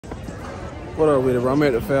What up with it, bro? I'm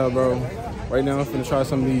at the fair, bro. Right now, I'm finna try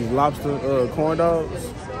some of these lobster corn dogs.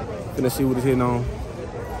 Finna see what it's hitting on.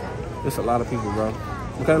 It's a lot of people, bro.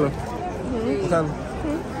 Michaela? Michaela?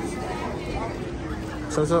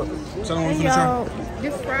 So what's up? So what you finna try?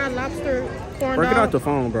 This fried lobster corn Break dog. it out the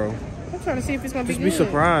phone, bro. I'm trying to see if it's gonna be good. Just be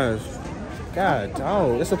surprised. God,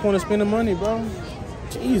 dog. That's the point of spending money, bro.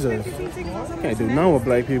 Jesus. Can't do nothing with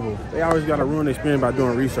black people. They always gotta ruin their experience by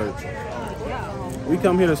doing research. We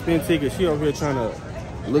come here to spend tickets. She over here trying to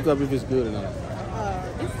look up if it's good or not.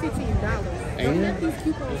 It's $15. And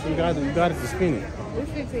you got it to spend it.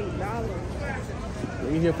 It's $15.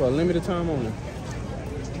 We here for a limited time only.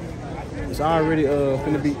 It's already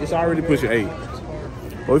it's already pushing 8.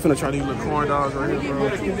 But we finna try these little corn dogs right here, bro.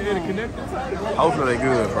 Hopefully they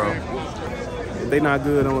good, bro. If they not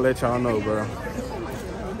good, I'm gonna let y'all know, bro.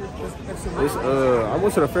 It's I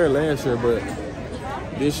went to the fair last year, but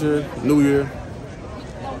this year, New Year,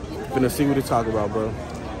 finna see what they talk about, bro.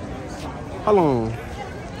 How long?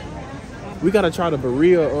 We gotta try the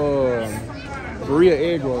Berea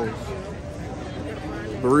egg rolls.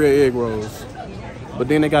 Berea egg rolls. But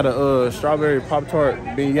then they got a strawberry Pop-Tart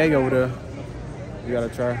beignet over there. We gotta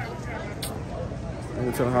try. I'm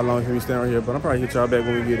gonna tell them how long can we stand right here, but I'm probably hit y'all back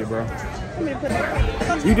when we get it, bro.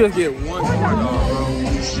 You just get one corn dog, bro.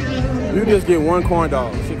 You just get one corn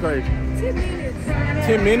dog. Shit crazy. 10 minutes.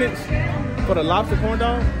 10 minutes for the lobster corn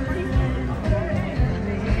dog?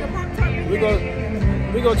 We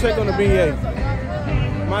go check on the beignet.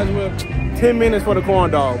 Might as well 10 minutes for the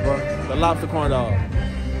corn dog, bro. The lobster corn dog.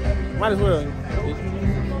 Might as well.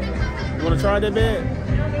 You wanna try that bad?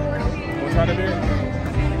 You wanna try that bad?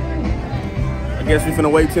 I guess we finna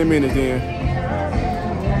wait 10 minutes then.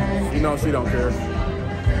 You know she don't care.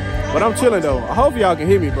 But I'm chilling though. I hope y'all can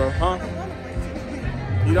hear me, bro, huh?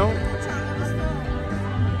 You don't?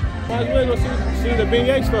 Might as well go see the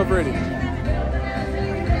beignet stuff ready.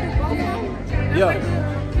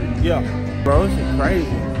 Yeah. Bro, this is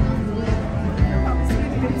crazy.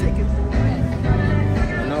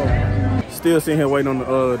 I know. Still sitting here waiting on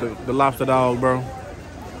the lobster dog, bro.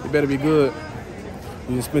 It better be good.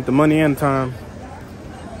 You just spent the money and the time.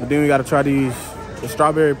 But then we gotta try the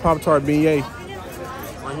strawberry Pop-Tart beignet.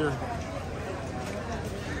 Right here.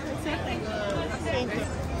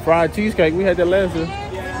 Fried cheesecake, we had that last year.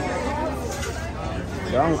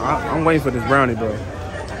 I'm waiting for this brownie, bro.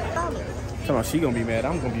 Tell me she gonna be mad.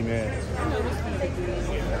 I'm gonna be mad.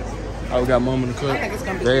 Oh, we got Mom in the cut.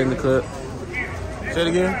 Ray in the cut. Say it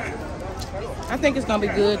again. I think it's gonna be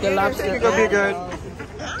good. The lobster. It's gonna be good.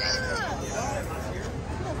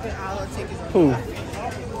 Who?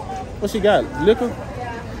 What she got? Liquor?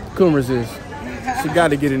 Couldn't resist. She got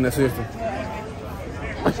to get in the system.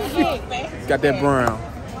 Got that brown.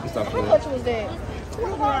 How much was that?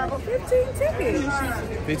 15 tickets.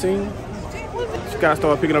 15? She gotta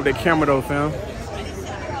start picking up that camera though, fam.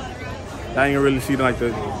 I ain't really see like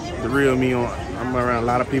the real me on. I'm around a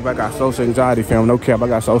lot of people. I got social anxiety, fam. No cap. I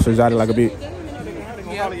got social anxiety like a bitch.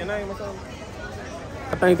 Your name or something?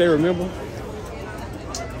 I think they remember.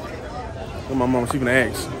 Well, my mom, she gonna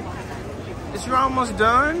ask. Is you almost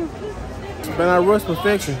done? Man, I rush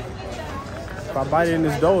perfection. If I bite it in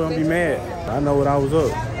this dough, I'm be mad. I know what I was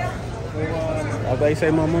up. If they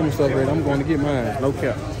say my mama stuff, man, I'm going to get mine. No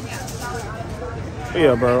cap.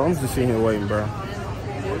 Yeah, bro. I'm just sitting here waiting, bro.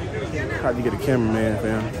 Had to get a cameraman,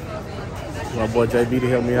 fam. My boy JB to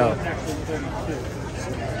help me out.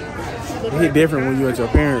 It hit different when you at your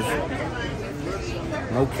parents.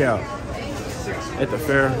 No cap. At the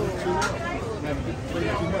fair.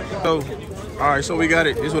 So, alright, so we got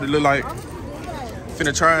it. This is what it look like.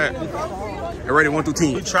 Finna try it. And rate it 1 through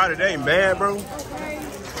 10. We tried it, it ain't bad, bro.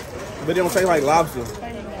 But it don't taste like lobster.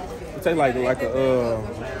 It tastes like a, I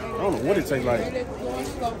don't know what it tastes like. I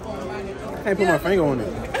can't put my finger on it.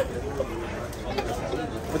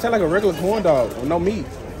 It tastes like a regular corn dog with no meat.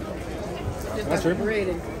 That's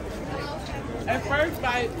tripping. At first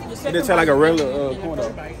bite, it did taste like a regular corn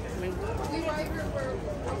dog.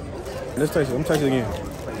 Let's taste it. I'm tasting it again.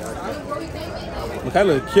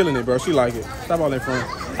 Michaela killing it, bro. She like it. Stop all that front.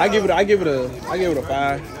 I give it a 5. I give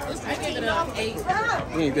it an 8.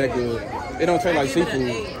 It ain't that good. It don't taste like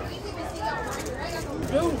seafood.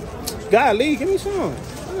 Golly, give me some.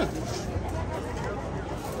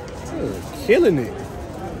 Killing it.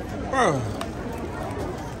 Bro.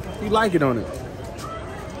 You like it on it. It's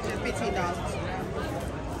 $15. I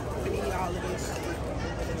can eat all of this.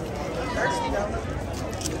 Thirsty though.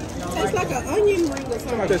 Tastes like an onion ring or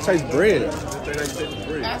something. It just tastes bread. I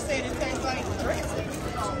said it tastes like dressing.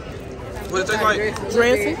 What it taste like?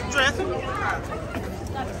 Dressing.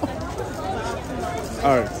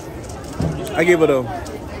 All right. I give it a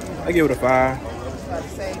I give it a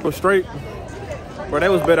 5. But straight, bro, that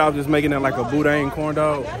was better off just making it like a boudin corn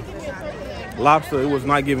dog. Lobster, it was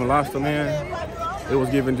not giving lobster, man. It was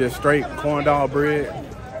giving just straight corn dog bread.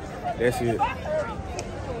 That's it.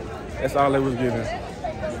 That's all it was giving.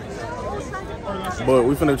 But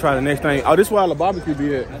we finna try the next thing. Oh, this is where all the barbecue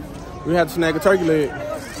be at. We had to snag a turkey leg.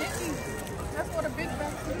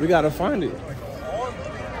 We gotta find it.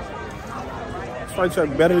 Straight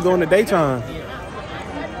truck better to go in the daytime.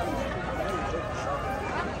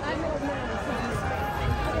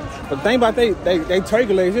 But the thing about they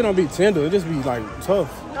turkey legs, it don't be tender. It just be like tough.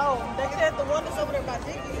 No, they said the one that's over there by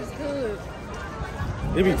Dickie is good.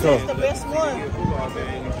 It be tough. It's the best one.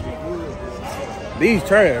 These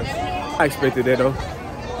trash. I expected that though.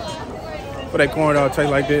 For that corn dog taste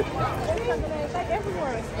like that.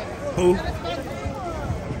 Who?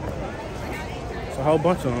 It's a whole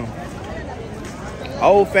bunch of them.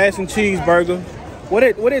 Old fashioned cheeseburger. What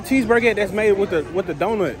that cheeseburger at that's made with the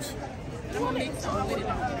donuts?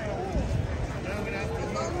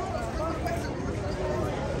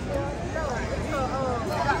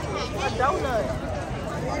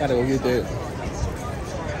 Gotta go get that.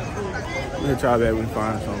 We'll try that when we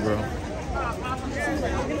find some, bro.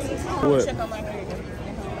 What?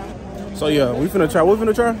 So yeah, we finna try. What we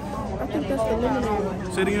finna try? I think that's the lemonade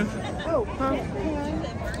one. Say it again. Oh, huh?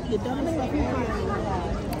 The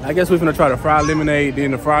lemonade. I guess we finna try the fried lemonade,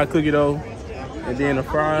 then the fried cookie dough, and then the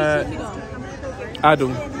fried. I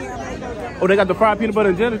do. Oh, they got the fried peanut butter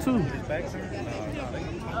and jelly too.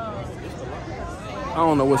 I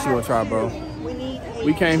don't know what she gonna try, bro.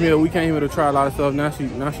 We came here to try a lot of stuff. Now she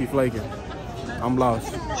flaking. I'm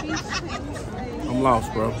lost. I'm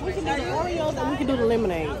lost, bro. We can do the Oreos and we can do the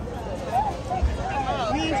lemonade.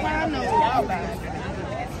 We ain't trying no.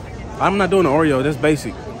 I'm not doing the Oreo. That's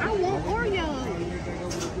basic. I want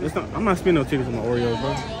Oreos. I'm not spending no tickets on my Oreos,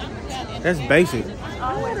 bro. That's basic.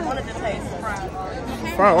 I always wanted to taste fried.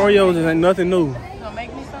 Fried Oreos ain't nothing new.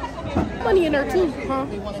 Money in there too, huh?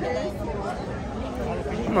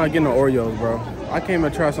 I'm not getting no Oreos, bro. I came to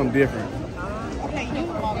try something different. Okay, you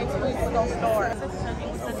don't start.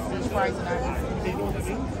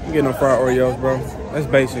 I'm getting no fried Oreos, bro. That's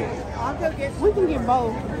basic. We can get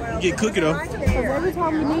both. Get cookie dough. Every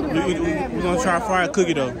time we need it, We're gonna try fried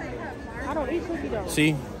cookie dough. I don't eat cookie dough.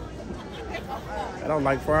 See? I don't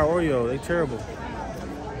like fried Oreos. They terrible.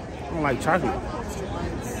 I don't like chocolate.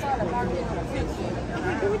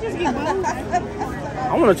 Can we just get both?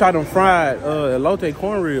 I want to try them fried elote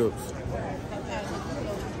corn ribs.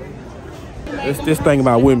 It's this thing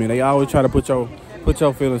about women. They always try to put your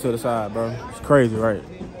feelings to the side, bro. It's crazy, right?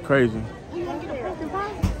 Crazy.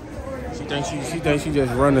 She thinks she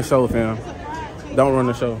just run the show, fam. Don't run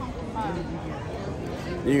the show.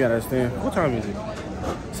 You gotta understand. What time is it?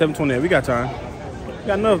 7:28. We got time. We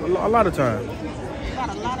got a lot of time. Got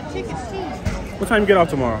a lot of tickets too. What time you get off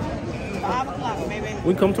tomorrow? 5 o'clock, baby.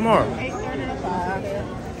 We can come tomorrow. 8:30 to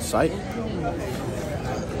 5. Sight.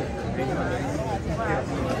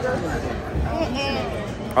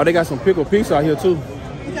 Oh, they got some pickled pizza out here too.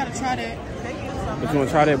 You gotta try that. But you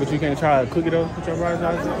wanna try that, but you can't try a cookie dough? Put your fries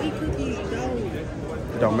out. I don't eat cookies, no.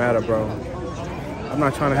 It don't matter, bro. I'm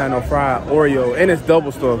not trying to have no fried Oreo, and it's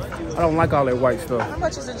double stuff. I don't like all that white stuff. How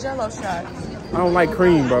much is a Jello shot? I don't like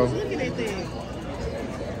cream, bro. Look at that thing.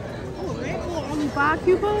 Oh, Red Bull only 5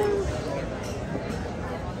 coupons?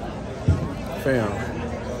 Fam.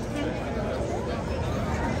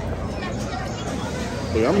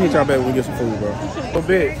 Yeah, I'm gonna hit y'all back when we get some food, bro. A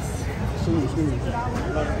bit. Excuse me.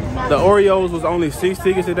 The Oreos was only 6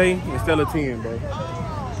 tickets today instead of 10, bro.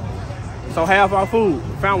 So half our food.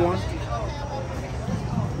 Found one.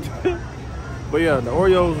 But yeah, the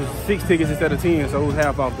Oreos was 6 tickets instead of 10, so it was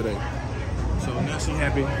half off today. So now she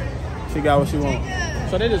happy. She got what she want.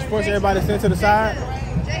 So they just force everybody to sit to the side.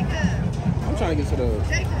 I'm trying to get to the.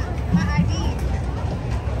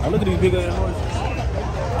 I look at these big ass horses.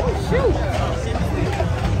 Oh, shoot.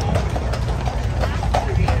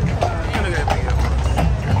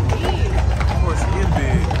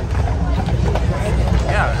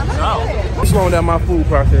 I'm slowing down my food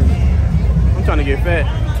process. I'm trying to get fat.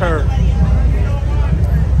 Turn.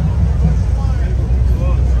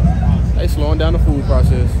 They slowing down the food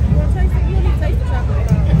process.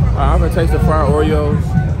 I'm gonna taste the fried Oreos.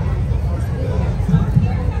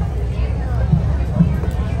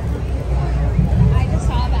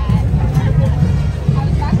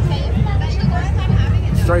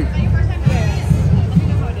 Straight. I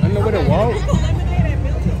don't know where to walk.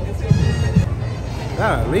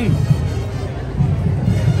 Golly.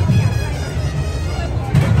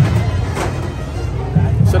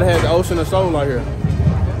 Should have had the Ocean of Soul out here.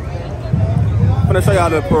 gonna show y'all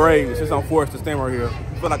the parade since I'm forced to stand right here.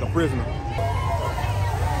 I feel like a prisoner.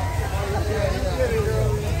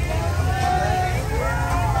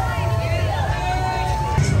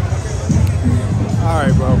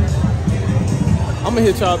 Alright, bro. I'm gonna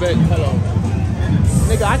hit y'all back. Hello.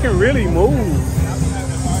 Nigga, I can really move.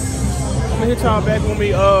 I'm gonna hit y'all back when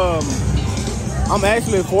me, I'm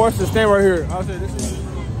actually forced to stand right here. I'll say this is.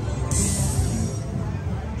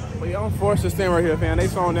 But yeah, I'm forced to stand right here, fam. They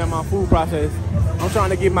slowing down my food process. I'm trying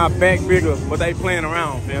to get my back bigger, but they playing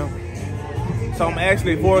around, fam. So I'm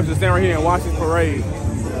actually forced to stand right here and watch this parade.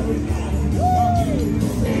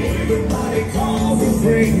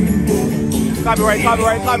 Copyright,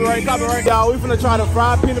 copyright, copyright, copyright. Y'all, we finna try the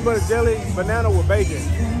fried peanut butter jelly banana with bacon.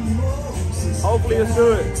 Hopefully it's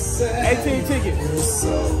good. 18 tickets.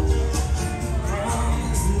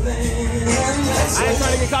 I ain't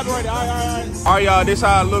trying to get copyrighted. All right. All right, y'all, this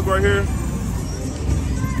how I look right here.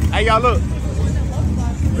 Hey, y'all, look.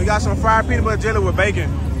 We got some fried peanut butter jelly with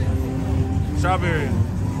bacon. Strawberry.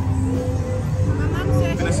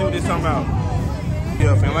 Finna see what this talking about.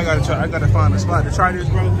 Yeah, fam, I gotta find a spot to try this,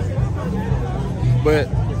 bro. But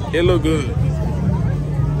it look good.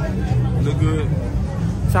 Look good.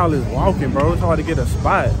 Y'all is walking, bro. It's hard to get a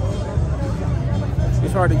spot.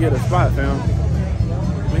 It's hard to get a spot, fam.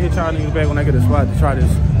 I'm gonna hit y'all niggas back when I get a spot to try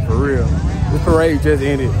this for real. This parade just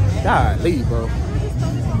ended. God, leave, bro.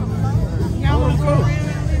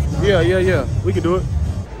 Yeah. We can do it.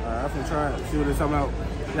 Alright, I'm gonna try it. See what it's talking about.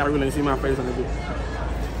 Y'all really ain't see my face on the video.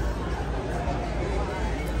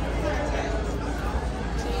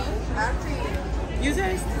 You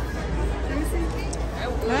taste? Let me see.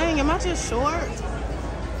 Dang, am I just short?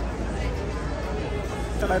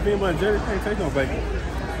 Like peanut butter jelly can't take no bacon.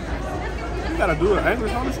 You gotta do it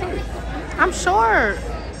English on the street. I'm short.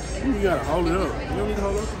 You gotta hold it up. You don't need to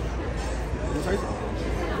hold it up. You taste it?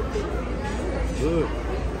 Good.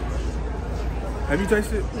 Have you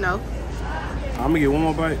tasted it? No. I'm gonna get one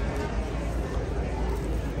more bite.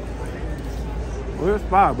 Where's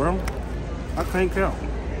five, bro? I can't count.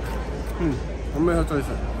 I'm gonna taste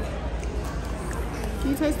it. Can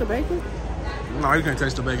you taste the bacon? No, you can't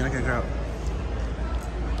taste the bacon. I can't count.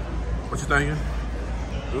 What you thinking?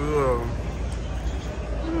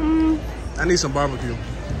 I need some barbecue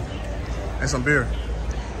and some beer.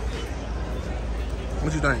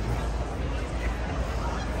 What you think?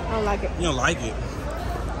 I don't like it. You don't like it?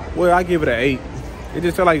 Well, I give it an 8. It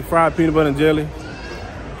just tastes like fried peanut butter and jelly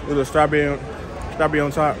with a strawberry on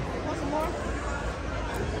top. Want some more?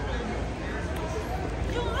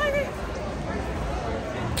 You don't like it?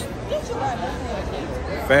 Get you like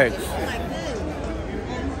that. Facts.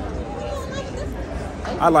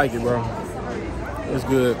 I like it, bro. It's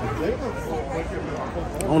good. I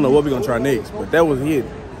don't know what we're gonna try next, but that was a hit.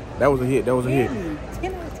 That was a hit. 10 out of 10.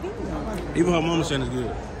 Even her mama saying it's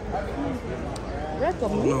good.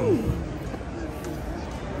 Recommend.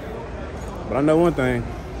 But I know one thing.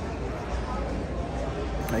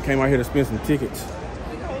 I came out here to spend some tickets.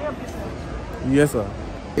 Yes, sir.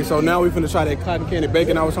 Okay, so now we finna try that cotton candy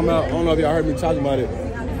bacon I was talking about. I don't know if y'all heard me talking about it,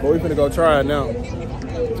 but we finna go try it now.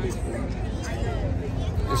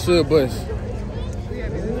 It should bust.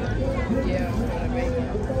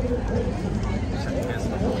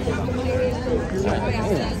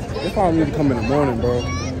 This probably need to come in the morning, bro. Shit.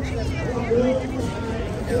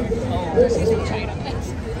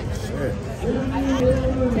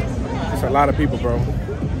 It's a lot of people, bro.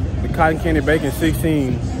 The cotton candy bacon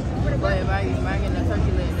 16. But if I get the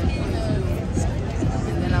turkey leg, that's 22.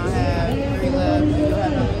 And then I'll have 3 left. You'll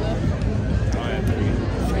have no left?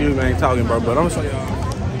 Excuse me, I ain't talking, bro, but I'm gonna show y'all.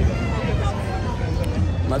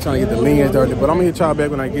 I'm not trying to get the lens dirty, but I'm gonna hit y'all back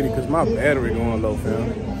when I get it because my battery going low,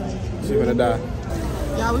 fam. She's gonna die.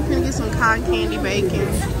 Y'all, we finna get some cotton candy bacon.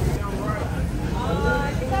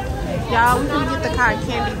 Y'all, we finna get the cotton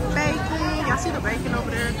candy bacon. Y'all see the bacon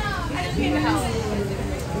over there? Yeah,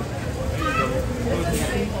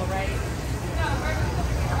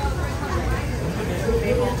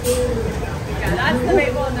 that's the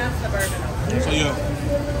maple and that's the bourbon. So yeah,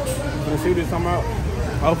 let's see what this talking about.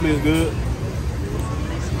 Hopefully it's good.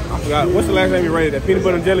 I forgot, what's the last time you rated that? Peanut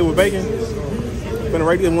butter and jelly with bacon? I'm gonna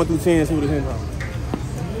rate this 1 through 10, see what it's in about.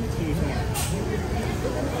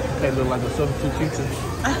 That look like a substitute teacher.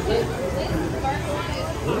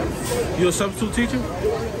 You a substitute teacher?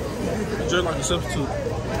 Just like a substitute. We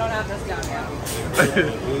don't have this down yet.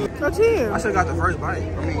 Go cheers. I should got the first bite.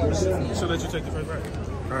 I mean, should let you take the first bite.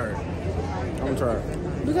 Alright. I'm gonna try it.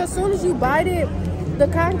 Because as soon as you bite it, the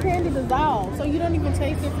cotton candy dissolves. So you don't even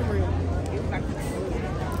taste it for real.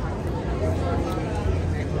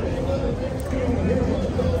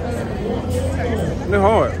 It's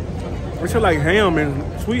hard. It tastes like ham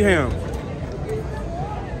and sweet ham.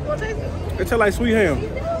 What taste it? It tastes like sweet ham.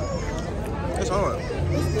 That's hard.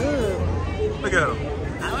 It's good. Look at him.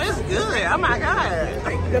 Oh, it's good. Oh my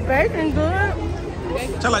God. The bacon good. It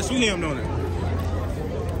tastes like sweet ham, don't it?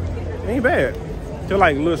 Ain't bad. Tastes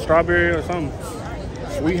like a little strawberry or something.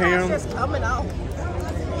 Sweet ham. It's just coming out.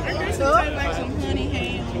 I guess it tastes like some honey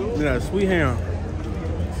ham. Yeah, sweet ham.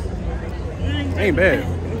 Ain't bad.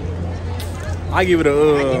 I give it a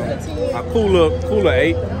cooler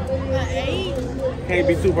 8. An 8. Can't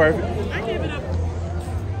be too perfect. I give it a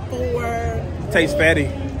 4. Tastes fatty.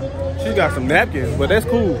 She's got some napkins, but that's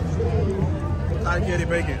cool. I get it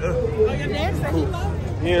bacon. Oh, your dad said he loved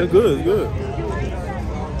it. Yeah, it's good. It's good.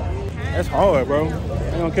 That's hard, bro.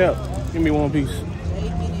 Ain't gonna cap. Give me one piece.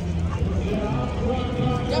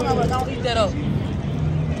 Yo, mama, don't eat that up.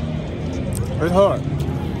 It's hard.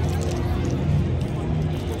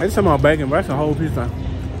 They talking about bacon, but that's a whole piece of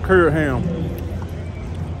cured ham.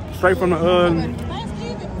 Straight from the oven.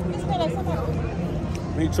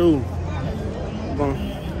 Me too.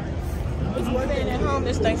 It's one day at home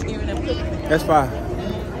this Thanksgiving. That's fine.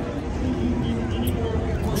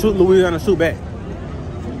 Shoot Louisiana, shoot back.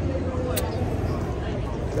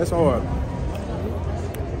 That's hard.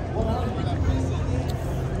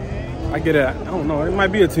 I get it. I don't know. It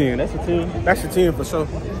might be a 10. That's a 10. That's a 10 for sure.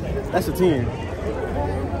 That's a 10.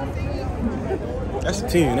 That's a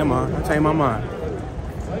 10. Never mind. I changed my mind.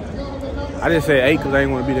 I just said 8 because I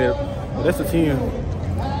didn't want to be there. But that's a 10.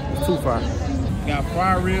 It's too far. Got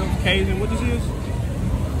fried ribs, Cajun. What this is?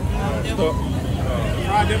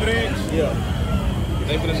 Fried deviled eggs? Yeah.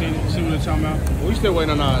 They finna see what they're talking about. We still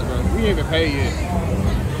waiting on ours, bro. We ain't even paid yet.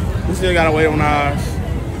 We still gotta wait on ours.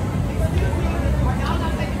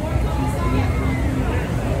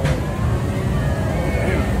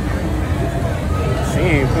 Damn. She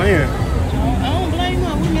ain't playing. I don't blame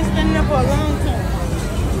her. We've been standing there for a long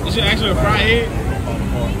time. This is actually a fried egg?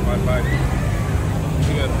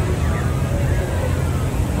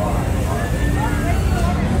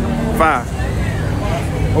 Five.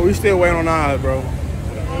 But we still waiting on ours, bro.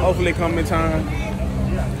 Hopefully come in time.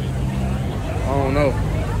 I don't know.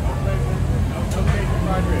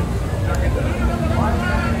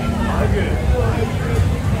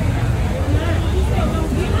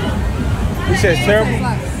 He says terrible.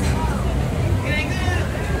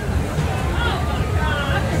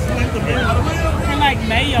 I like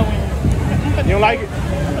mayo in it. You don't like it?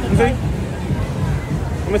 Let me see.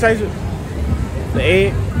 Let me taste it. The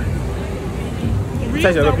egg.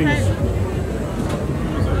 Taste the other piece.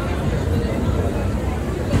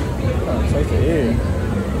 Taste the egg.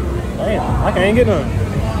 Damn, I can't get none.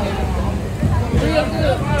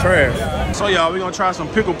 Trash. So y'all, we're gonna try some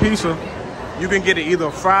pickle pizza. You can get it either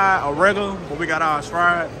fried or regular, but we got ours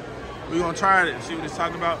fried. We're gonna try it and see what it's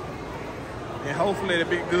talking about. And hopefully it'll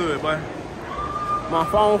be good, but my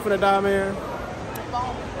phone finna die, man.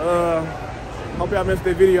 Hope y'all missed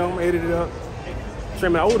that video. I'm gonna edit it up.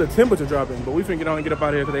 Oh, the temperature dropping, but we finna get on and get up out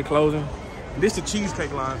of here because they closing. This the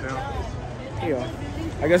cheesecake line, fam. Yeah.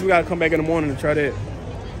 I guess we gotta come back in the morning and try that.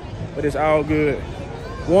 But it's all good.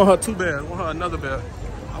 Want her 2 bells, want her another bell.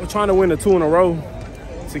 I was trying to win the 2 in a row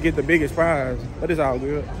to get the biggest prize, but it's all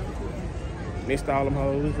good. Missed all them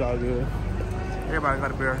hoes, it's all good. Everybody got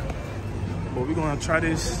a bear. But we're gonna try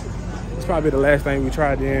this. It's probably the last thing we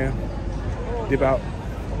tried then. Dip out.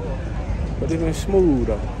 But it's been smooth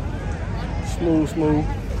though. Smooth.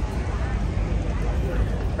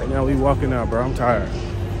 Right now we walking out, bro. I'm tired.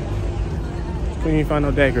 Couldn't even find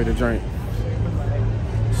no daiquiri to drink.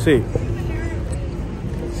 Sick.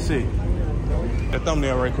 That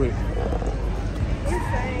thumbnail right quick.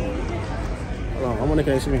 Hold on, I'm on the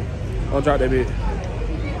case me. Don't drop that bit.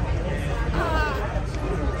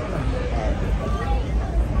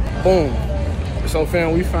 Boom. So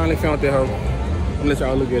fam, we finally found that hoe. I'm gonna let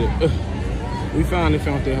y'all look at it. We finally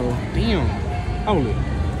found that hoe. Damn. Hold it.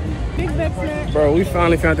 Big back flat. Bro, we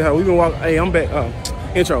finally found that hoe. We been walking. Hey, I'm back.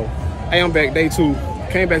 Intro. Hey, I'm back day 2.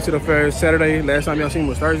 Came back to the fair Saturday. Last time y'all seen me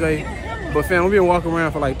was Thursday. But fam, we been walking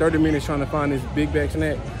around for like 30 minutes trying to find this big back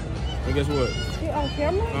snack. And guess what? You on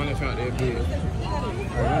camera? I only found that bitch.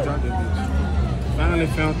 Alright, drop that bitch. Finally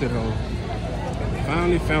found that hoe.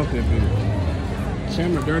 Finally found that bitch.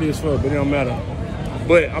 Camera dirty as fuck, but it don't matter.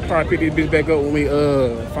 But I'll probably pick this bitch back up when we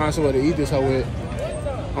find somewhere to eat this hoe with.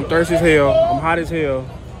 I'm thirsty as hell. I'm hot as hell.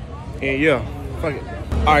 And yeah, fuck it.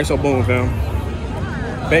 Alright, so boom, fam.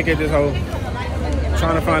 Back at this hoe.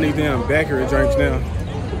 Trying to find these damn Baccarat drinks now.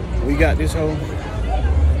 We got this hoe.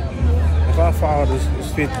 If I fall,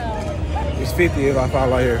 it's 50. It's 50 if I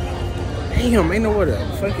fall out here. Damn, ain't nowhere to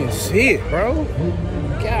fucking sit, bro.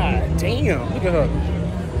 God damn. Look at her.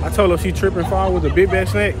 I told her she tripping far with a big bag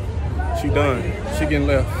snack. She done. She getting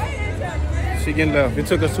left. She getting left. It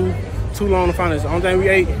took us too long to find this. The only thing we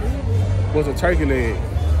ate was a turkey leg.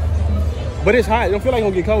 But it's hot. It don't feel like it's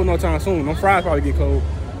gonna get cold no time soon. Them fries probably get cold.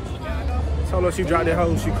 Told her she dropped that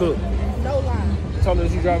hoe, she cooked. No lie. Told her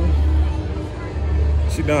she dropping.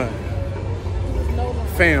 She done. No lie.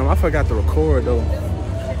 Fam, I forgot to record though.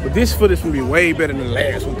 But this footage gonna be way better than the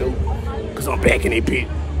last one though. Cause I'm back in that pit.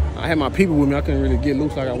 I had my people with me. I couldn't really get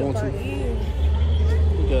loose like I want to.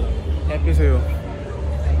 Look at her. Happy as hell.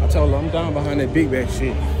 I told her I'm down behind that big bag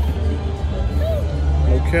shit.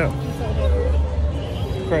 No cap.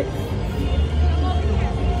 Crack.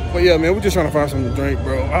 But yeah, man, we're just trying to find something to drink,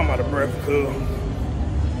 bro. I'm out of breath, cuz.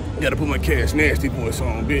 Gotta put my Cash Nasty voice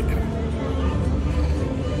on, bitch.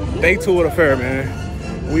 Day 2 of the fair, man.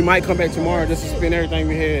 We might come back tomorrow just to spend everything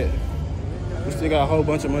we had. We still got a whole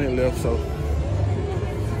bunch of money left, so.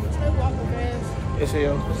 Yes,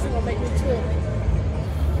 hell. She's gonna make me trip.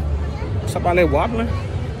 What's up, all that wobbling?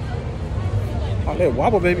 All that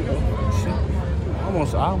wobble, baby. Oh, shit.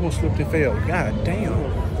 I almost slipped and fell. God damn.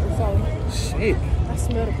 So, Shit. I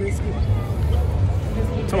smell the brisket.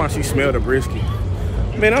 Talking about she smelled the brisket.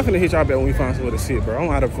 Man, I'm finna hit y'all back when we find somewhere to sit, bro. I'm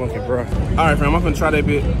out of fucking, bro. Alright, fam, I'm finna try that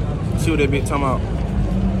bit. See what that bit talking about.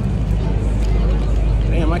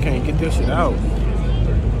 Damn, I can't get this shit out.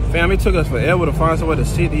 Fam, it took us forever to find somewhere to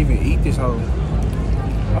sit to even eat this hoe.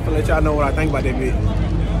 I'm finna let y'all know what I think about that bit.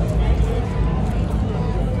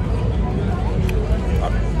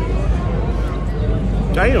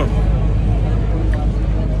 Damn.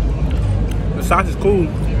 The sauce is cool.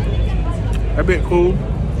 That bit cool.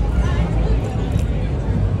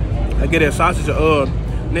 I get that sausage,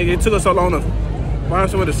 nigga, it took us so long to find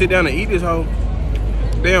somewhere to sit down and eat this hoe.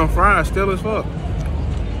 Damn fries still as fuck.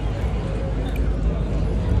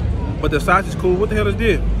 But the sausage is cool. What the hell is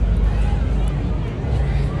this?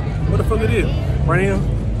 What the fuck is this? Right here.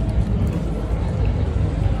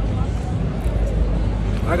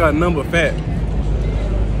 I got a number fat.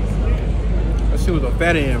 That shit was a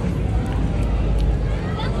fat end.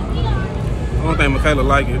 I don't think Michaela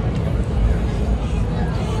like it.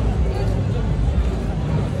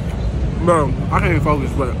 Bro, I can't even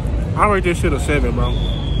focus, but I rate this shit a 7, bro.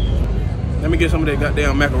 Let me get some of that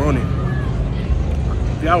goddamn macaroni.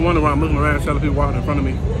 If y'all wonder why I'm looking around and telling people walking in front of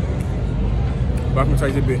me, but I'm gonna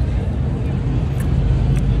taste this bit.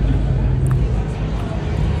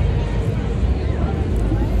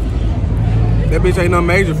 That bitch ain't nothing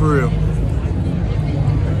major for real.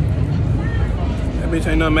 That bitch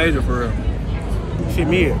ain't nothing major for real. Shit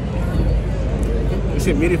mid. This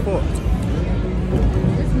shit mid as fuck.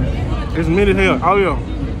 It's mid as hell. Oh yeah.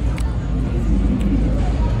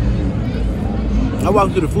 I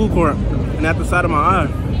walked through the food court and at the side of my eye,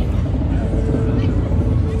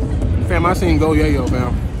 fam, I seen Go Yayo,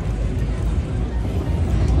 fam.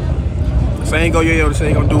 Same Go Yayo to say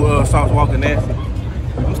he gonna do Sauce Walker nasty.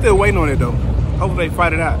 I'm still waiting on it though. Hopefully they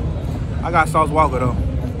fight it out. I got Sauce Walker though.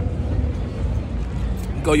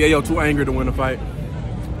 Go Yayo too angry to win the fight.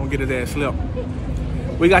 Gonna get his ass slept.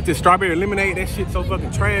 We got this strawberry lemonade. That shit so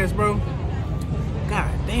fucking trash, bro.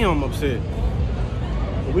 God damn, I'm upset.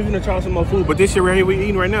 But we finna try some more food. But this shit right here we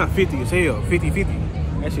eating right now, 50 as hell.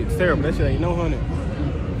 50-50. That shit's terrible. That shit ain't no honey.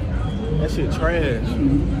 That shit trash.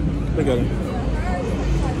 Look at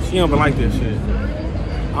her. She don't even like that shit.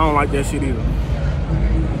 I don't like that shit either.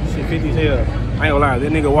 Shit 50 as hell. I ain't gonna lie.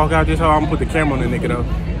 That nigga walk out this hole, I'm gonna put the camera on that nigga though.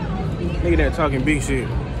 Nigga that talking big shit.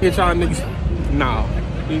 Hit y'all niggas. Nah.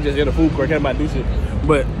 He just hit a food court, can't about to do shit.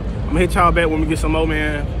 But I'm gonna hit y'all back when we get some more,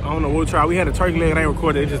 man. I don't know, we'll try. We had a turkey leg, I ain't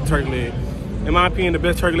recorded, it's just a turkey leg. In my opinion, the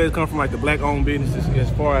best turkey legs come from like the black-owned businesses as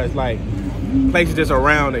far as like places just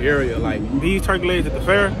around the area. Like these turkey legs at the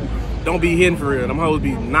fair, don't be hidden for real. Them hoes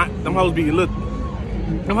be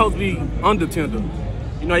under tender.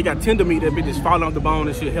 You know, you got tender meat that bitch just falling off the bone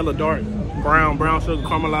and shit, hella dark, brown sugar,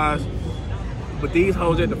 caramelized. But these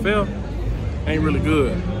hoes at the fair ain't really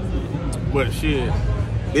good. But shit,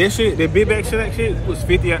 that big back shit, that shit was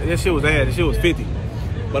 50. That shit was ass. That shit was 50.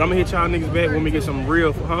 But I'm gonna hit y'all niggas back when we get some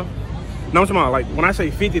real, huh? No, I'm talking about, like, when I say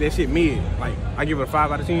 50, that shit mid. Like, I give it a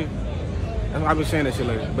 5 out of 10. That's why I've been saying that shit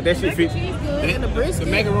lately. But that shit 50. And the brisket.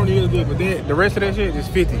 The macaroni is good, but the rest of that shit is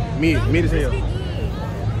 50. Mid as hell.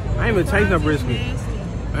 I ain't even taste no brisket.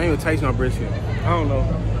 I don't know.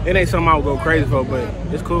 It ain't something I would go crazy for, but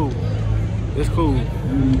it's cool. It's cool.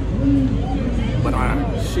 But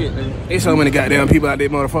shit, there's so many goddamn people out there,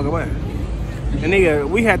 motherfucker. What? And nigga,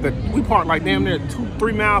 we parked like damn near 2,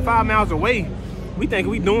 3 miles, 5 miles away. We think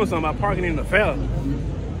we doing something by parking in the fair.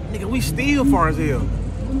 Nigga, we still far as hell.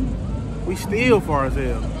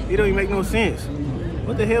 It don't even make no sense.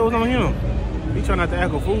 What the hell was on him? He trying not to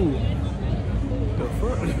act a fool. The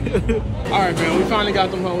fuck? Alright, man, we finally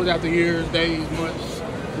got them hoes after years, days, months.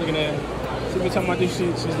 Looking at it. She been talking about this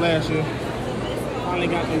shit since last year. Finally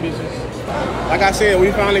got them bitches. Like I said,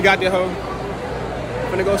 we finally got that hoe.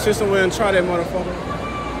 Finna go sit somewhere and try that motherfucker.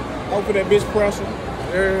 Hopefully that bitch pressure.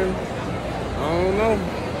 I don't know.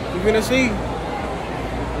 We finna see.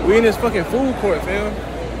 We in this fucking food court, fam.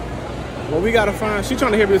 Well, we gotta find. She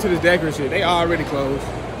trying to hit me to this daiquiri shit. They already closed.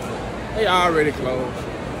 They already closed.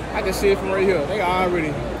 I can see it from right here. They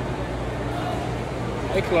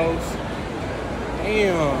closed.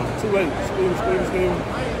 Damn. Too late. Scream.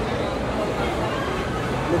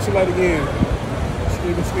 Look too late again.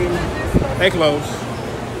 Scream. They closed.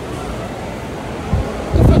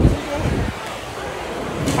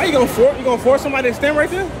 How you gonna force somebody to stand right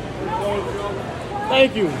there?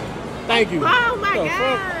 Thank you. Oh my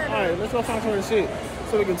God. Alright, let's go find some of this shit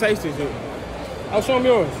so we can taste this shit. I'll show them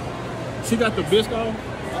yours. She got the biscuit. Oh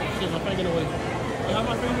shit, my finger away. You have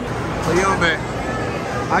my finger? So yeah, I'm back.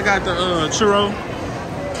 I got the churro.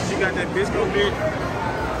 She got that biscuit bitch.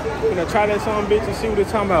 We're gonna try that some bitch and see what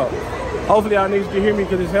it's talking about. Hopefully y'all niggas can hear me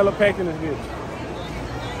because it's hella packed in this bitch.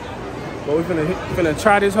 But we finna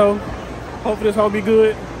try this hoe. Hopefully this hoe be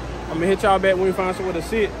good. I'm gonna hit y'all back when we find somewhere to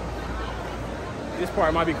sit. This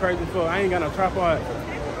part might be crazy as fuck. I ain't got no tripod.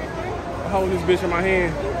 I'm holding this bitch in my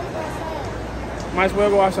hand. Might as well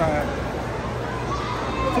go outside.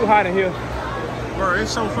 It's too hot in here. Bro,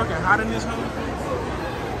 it's so fucking hot in this hoe.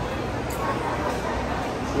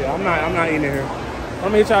 Yeah, I'm not eating in here.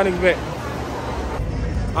 I'm gonna hit y'all niggas back.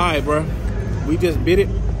 Alright, bro. We just bit it.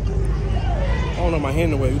 I don't know my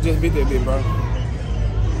hand away. We just bit that bit, bro.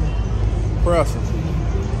 Pressure.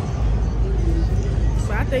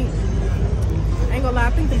 So I ain't gonna lie, I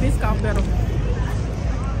think the biscuit better.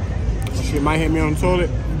 Shit might hit me on the toilet.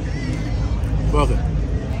 Fuck it.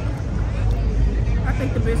 I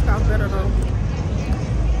think the biscuit better though.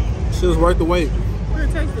 Shit was worth the wait. What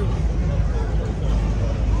it taste?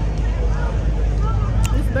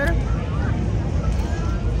 It's better.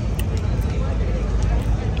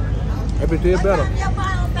 Everything better.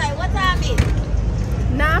 What time is it?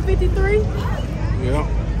 9:53. Yeah.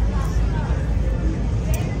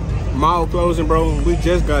 Mall closing, bro. We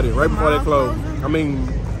just got it right before they closed. I mean,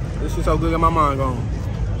 this shit so good, got my mind gone.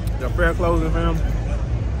 The fair closing, fam.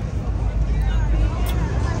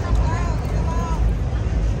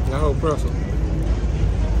 That whole pretzel.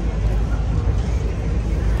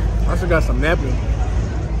 I still got some napkins.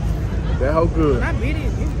 That whole good. I beat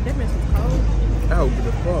it. That mess is cold. That whole good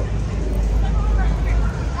as fuck.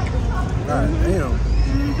 God damn.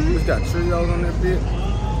 Just got Cheerios on that bitch.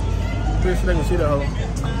 Pretty sure they can see that hoe.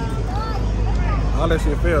 All that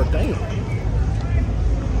shit fell. Damn.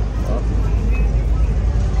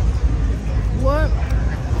 What?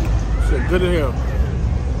 Shit good as hell.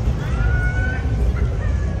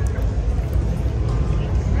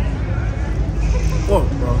 Fuck,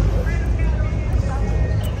 bro.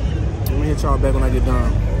 Let me hit y'all back when I get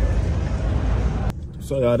done.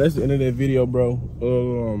 So y'all, that's the end of that video, bro.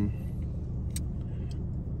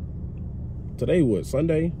 Today what,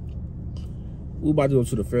 Sunday? We about to go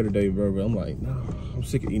to the fair today, bro. But I'm like, nah, I'm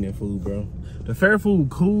sick of eating that food, bro. The fair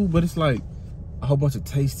food cool, but it's like a whole bunch of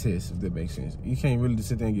taste tests, if that makes sense. You can't really just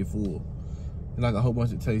sit there and get full. It's like a whole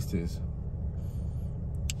bunch of taste tests.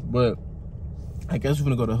 But I guess we're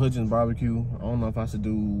gonna go to Hudgens Barbecue. I don't know if I should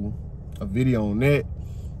do a video on that.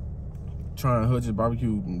 Trying Hudgens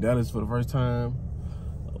Barbecue in Dallas for the first time.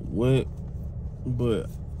 What? But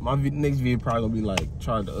my next video probably gonna be like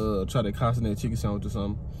try the Constant chicken sandwich or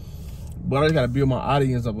something. But I just gotta build my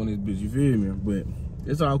audience up on this bitch, you feel me? But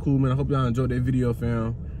it's all cool, man. I hope y'all enjoyed that video,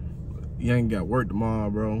 fam. You ain't got work tomorrow,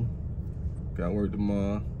 bro. Got work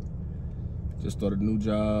tomorrow. Just started a new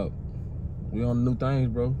job. We on the new things,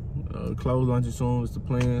 bro. Clothes launching soon. It's the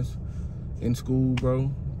plans. In school,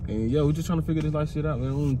 bro. And yo, we just trying to figure this life shit out,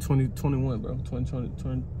 man. We're in 2021, bro.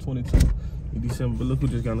 2022 in December. But look who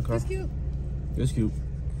just got in the car. It's cute. It's cute.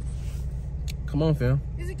 Come on, fam.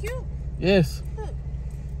 Is it cute? Yes.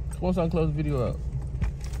 Come on, so I can close the video out.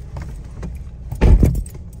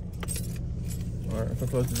 All right, I'm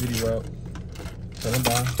gonna close the video out. Tell them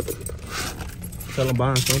bye. Tell them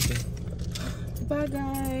bye or something. Bye,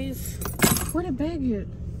 guys. Where the bag at?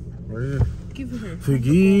 Right here. Give it her.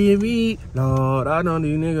 Forgive me, Lord. I know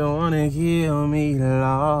these niggas wanna kill me,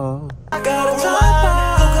 Lord. I got a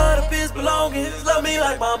time, took her to his belongings. Love me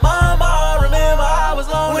like my mama. Remember I was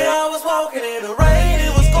lonely when I was walking in the rain.